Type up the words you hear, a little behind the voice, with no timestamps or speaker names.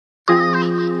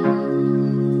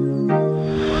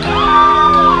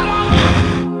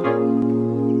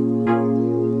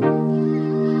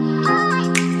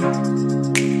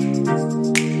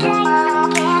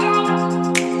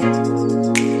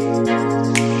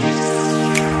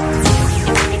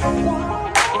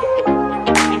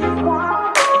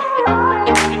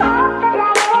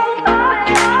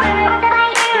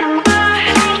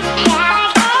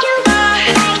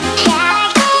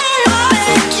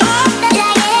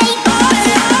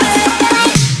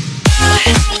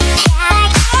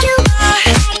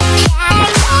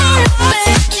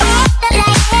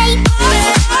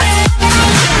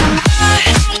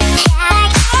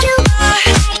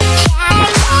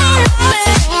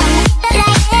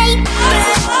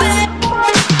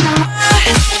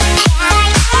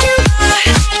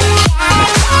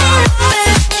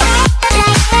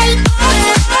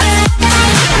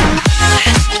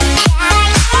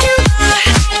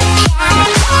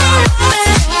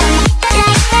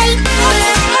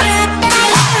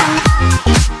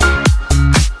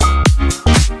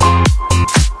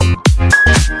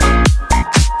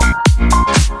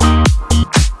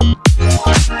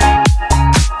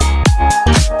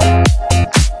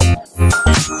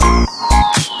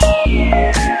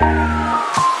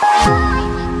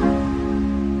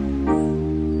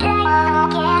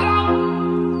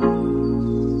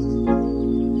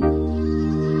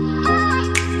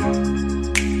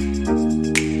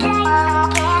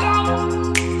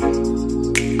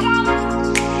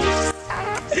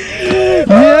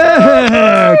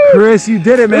Chris, you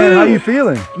did it, man. How you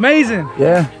feeling? Amazing.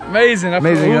 Yeah. Amazing.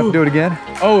 Amazing. You have to do it again?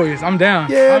 Always. I'm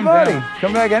down. Yeah, I'm buddy. down.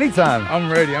 Come back anytime.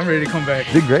 I'm ready. I'm ready to come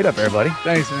back. Did great up there, buddy.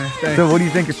 Thanks, man. Thanks. So what do you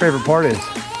think your favorite part is?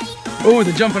 Oh,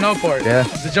 the jumping out part. Yeah.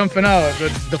 The jumping out,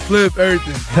 the flip,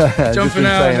 everything. Jumping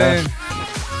out, insane,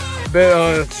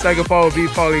 man. Second part will be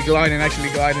probably actually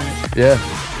gliding it.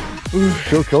 Yeah.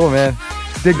 Ooh. Cool, man.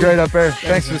 Did great up there.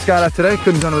 Thanks for the Skydive today.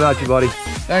 Couldn't have done it without you, buddy.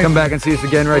 Thanks. Come back and see us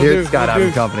again right here at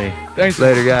Skydiving Company. Thanks.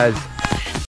 Later, guys.